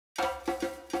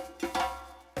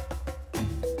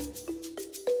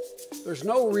There's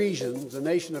no reason the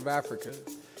nation of Africa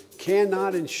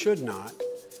cannot and should not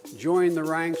join the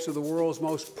ranks of the world's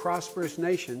most prosperous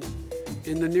nations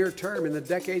in the near term, in the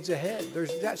decades ahead.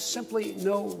 That's simply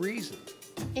no reason.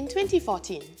 In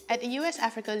 2014, at the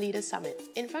US-Africa Leaders Summit,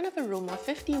 in front of a room of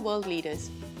 50 world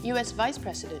leaders, US Vice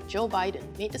President Joe Biden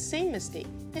made the same mistake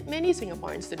that many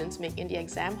Singaporean students make in the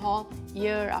exam hall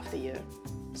year after year.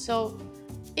 So,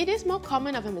 it is more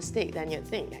common of a mistake than you'd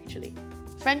think, actually.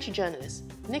 French journalist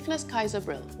Nicolas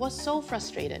Kaiser-Brill was so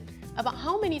frustrated about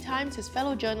how many times his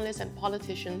fellow journalists and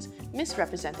politicians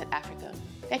misrepresented Africa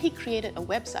that he created a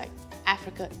website,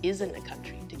 Africa Isn't a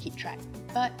Country, to keep track.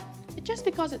 But just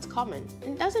because it's common,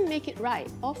 it doesn't make it right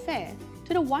or fair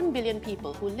to the 1 billion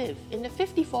people who live in the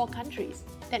 54 countries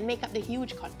that make up the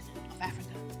huge continent of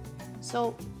Africa.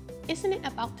 So, isn't it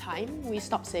about time we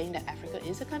stop saying that Africa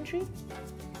is a country?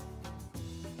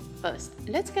 First,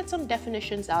 let's get some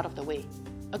definitions out of the way.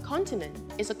 A continent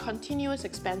is a continuous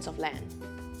expanse of land,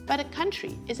 but a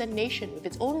country is a nation with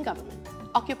its own government,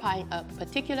 occupying a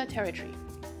particular territory.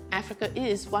 Africa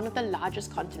is one of the largest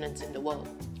continents in the world.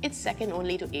 It's second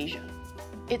only to Asia.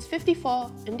 Its 54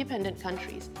 independent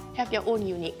countries have their own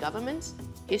unique governments,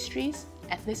 histories,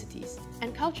 ethnicities,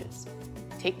 and cultures.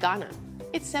 Take Ghana.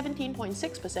 It's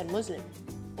 17.6% Muslim.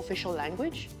 Official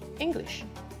language, English.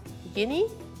 Guinea?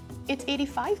 It's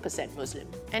 85% Muslim,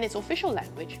 and its official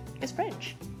language is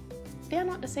French. They are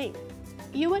not the same.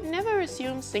 You would never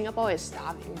assume Singapore is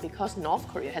starving because North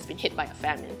Korea has been hit by a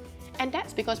famine, and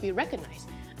that's because we recognize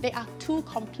they are two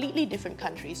completely different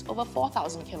countries over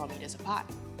 4,000 kilometers apart.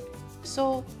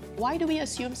 So why do we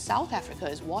assume South Africa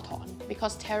is war-torn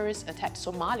because terrorists attacked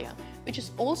Somalia, which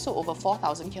is also over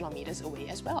 4,000 kilometers away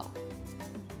as well?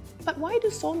 But why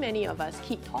do so many of us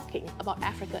keep talking about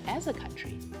Africa as a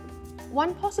country?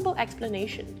 One possible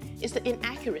explanation is the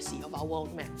inaccuracy of our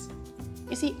world maps.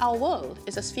 You see, our world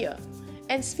is a sphere,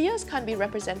 and spheres can't be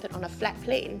represented on a flat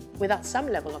plane without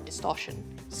some level of distortion.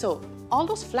 So, all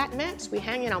those flat maps we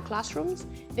hang in our classrooms,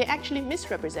 they actually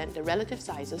misrepresent the relative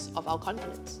sizes of our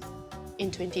continents.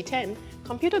 In 2010,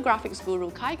 computer graphics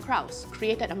guru Krause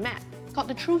created a map called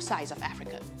the True Size of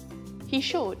Africa. He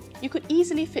showed you could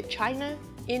easily fit China,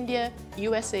 India,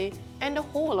 USA, and the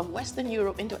whole of Western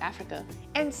Europe into Africa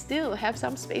and still have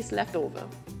some space left over.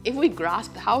 If we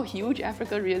grasped how huge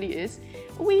Africa really is,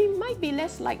 we might be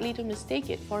less likely to mistake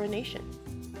it for a nation.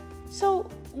 So,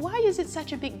 why is it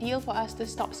such a big deal for us to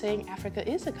stop saying Africa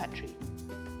is a country?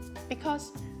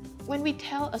 Because when we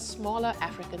tell a smaller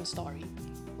African story,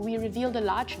 we reveal the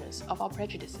largeness of our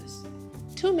prejudices.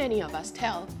 Too many of us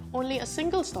tell only a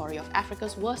single story of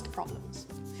Africa's worst problems: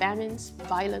 famines,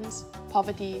 violence,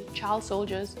 poverty, child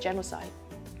soldiers, genocide.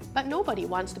 But nobody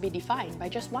wants to be defined by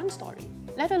just one story,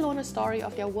 let alone a story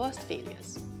of their worst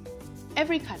failures.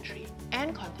 Every country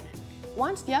and continent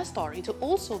wants their story to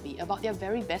also be about their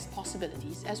very best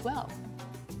possibilities as well.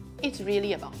 It's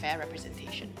really about fair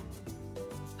representation.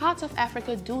 Parts of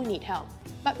Africa do need help,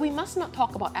 but we must not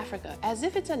talk about Africa as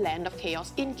if it's a land of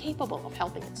chaos incapable of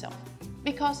helping itself,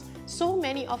 because so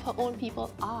many of her own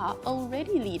people are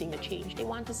already leading the change they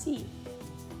want to see.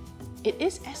 It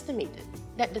is estimated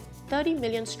that the 30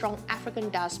 million strong African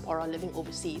diaspora living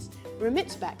overseas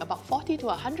remits back about $40 to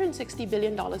 $160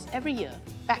 billion every year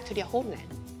back to their homeland.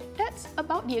 That's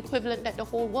about the equivalent that the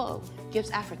whole world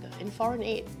gives Africa in foreign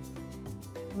aid.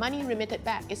 Money remitted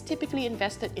back is typically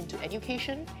invested into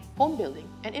education, home building,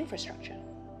 and infrastructure.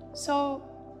 So,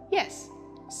 yes,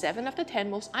 7 of the 10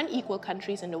 most unequal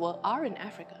countries in the world are in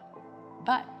Africa.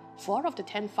 But 4 of the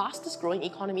 10 fastest growing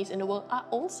economies in the world are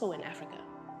also in Africa.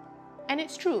 And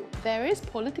it's true, there is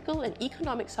political and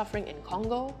economic suffering in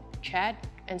Congo, Chad,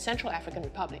 and Central African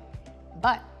Republic.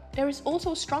 But there is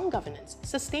also strong governance,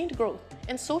 sustained growth,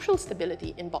 and social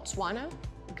stability in Botswana,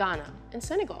 Ghana, and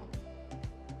Senegal.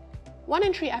 1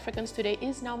 in 3 Africans today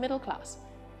is now middle class,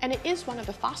 and it is one of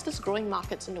the fastest growing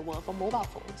markets in the world for mobile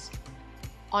phones.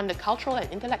 On the cultural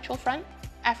and intellectual front,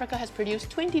 Africa has produced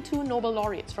 22 Nobel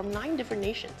laureates from 9 different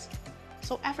nations.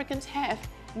 So Africans have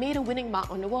made a winning mark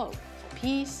on the world for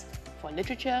peace, for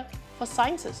literature, for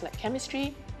sciences like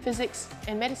chemistry, physics,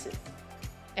 and medicine.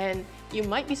 And you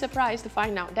might be surprised to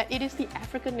find out that it is the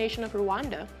African nation of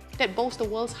Rwanda that boasts the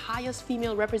world's highest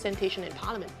female representation in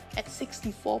parliament at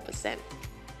 64%.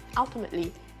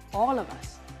 Ultimately, all of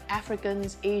us,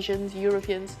 Africans, Asians,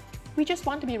 Europeans, we just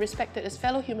want to be respected as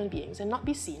fellow human beings and not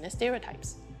be seen as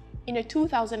stereotypes. In a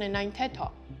 2009 TED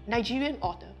Talk, Nigerian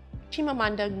author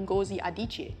Chimamanda Ngozi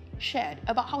Adichie shared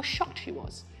about how shocked she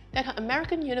was that her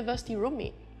American university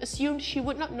roommate assumed she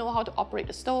would not know how to operate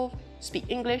a stove, speak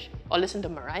English, or listen to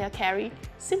Mariah Carey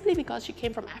simply because she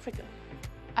came from Africa.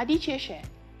 Adichie shared,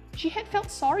 She had felt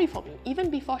sorry for me even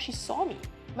before she saw me.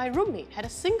 My roommate had a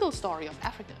single story of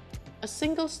Africa, a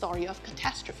single story of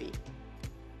catastrophe.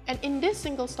 And in this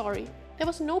single story, there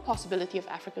was no possibility of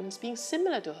Africans being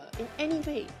similar to her in any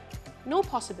way. No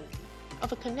possibility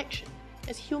of a connection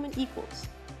as human equals.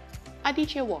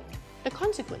 Adichie warned, the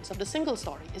consequence of the single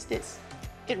story is this: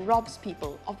 it robs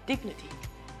people of dignity.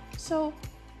 So,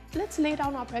 let's lay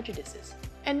down our prejudices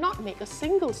and not make a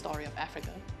single story of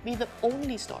Africa be the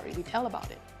only story we tell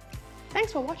about it.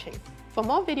 Thanks for watching. For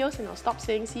more videos in our Stop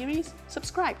Saying series,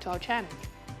 subscribe to our channel.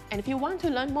 And if you want to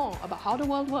learn more about how the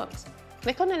world works,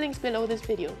 click on the links below this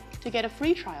video to get a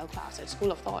free trial class at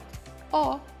School of Thought,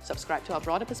 or subscribe to our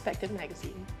Broader Perspective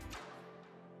magazine.